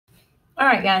All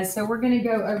right, guys, so we're going to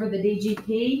go over the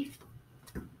DGP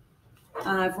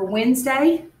for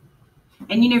Wednesday.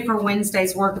 And you know, for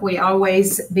Wednesday's work, we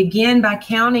always begin by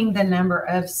counting the number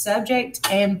of subject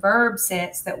and verb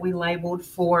sets that we labeled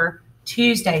for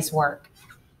Tuesday's work.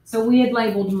 So we had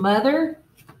labeled mother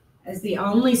as the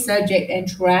only subject and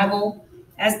travel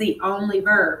as the only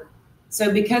verb.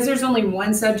 So because there's only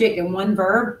one subject and one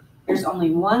verb, there's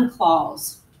only one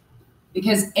clause.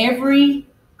 Because every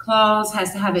clause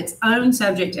has to have its own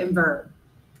subject and verb.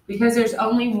 Because there's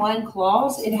only one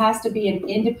clause, it has to be an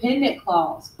independent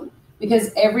clause. Because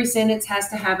every sentence has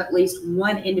to have at least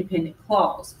one independent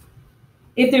clause.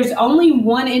 If there's only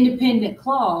one independent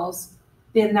clause,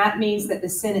 then that means that the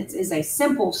sentence is a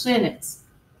simple sentence.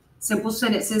 Simple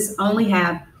sentences only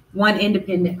have one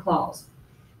independent clause.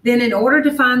 Then in order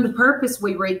to find the purpose,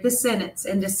 we read the sentence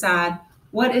and decide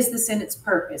what is the sentence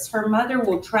purpose. Her mother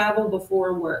will travel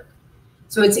before work.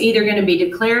 So it's either going to be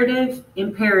declarative,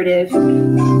 imperative,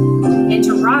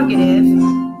 interrogative,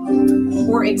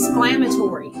 or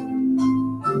exclamatory.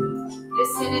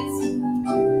 This sentence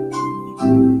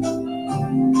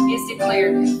is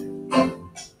declarative.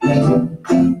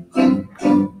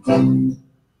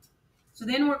 So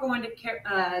then we're going to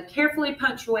carefully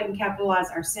punctuate and capitalize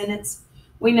our sentence.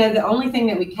 We know the only thing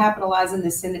that we capitalize in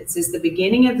the sentence is the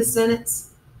beginning of the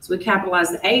sentence. So we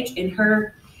capitalize the H in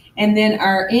her. And then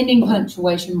our ending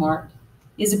punctuation mark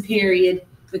is a period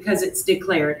because it's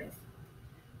declarative.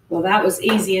 Well, that was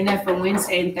easy enough for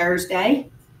Wednesday and Thursday.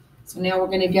 So now we're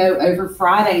going to go over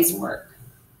Friday's work.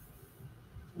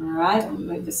 All right, I'm going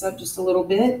to move this up just a little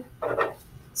bit.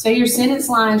 So your sentence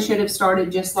line should have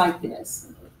started just like this.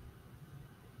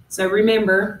 So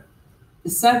remember, the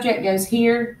subject goes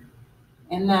here,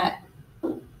 and that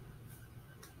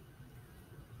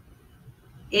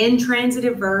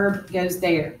intransitive verb goes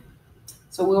there.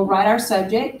 So we'll write our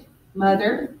subject,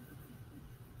 mother.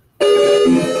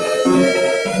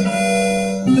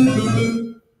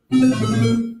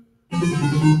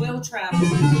 Will travel.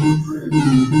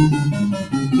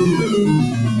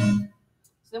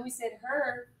 So then we said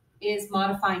her is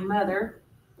modifying mother.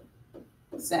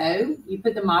 So you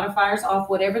put the modifiers off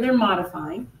whatever they're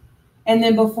modifying. And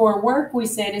then before work, we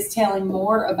said is telling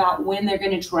more about when they're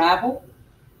going to travel.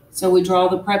 So we draw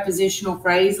the prepositional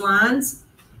phrase lines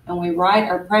and we write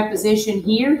our preposition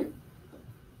here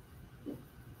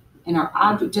and our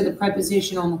object to the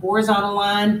preposition on the horizontal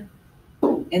line,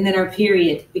 and then our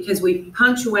period, because we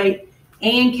punctuate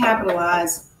and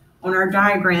capitalize on our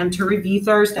diagram to review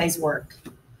Thursday's work.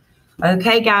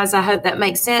 Okay, guys, I hope that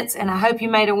makes sense, and I hope you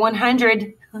made a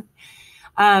 100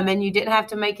 and you didn't have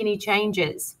to make any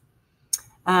changes.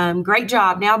 Great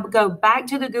job. Now go back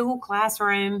to the Google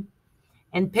Classroom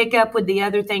and pick up with the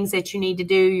other things that you need to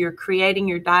do. You're creating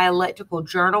your dialectical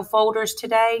journal folders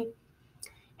today,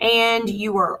 and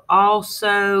you are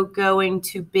also going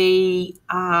to be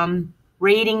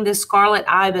reading the Scarlet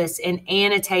Ibis and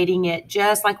annotating it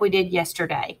just like we did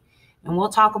yesterday. And we'll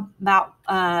talk about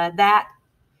that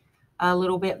a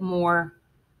little bit more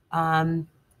in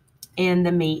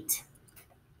the meet.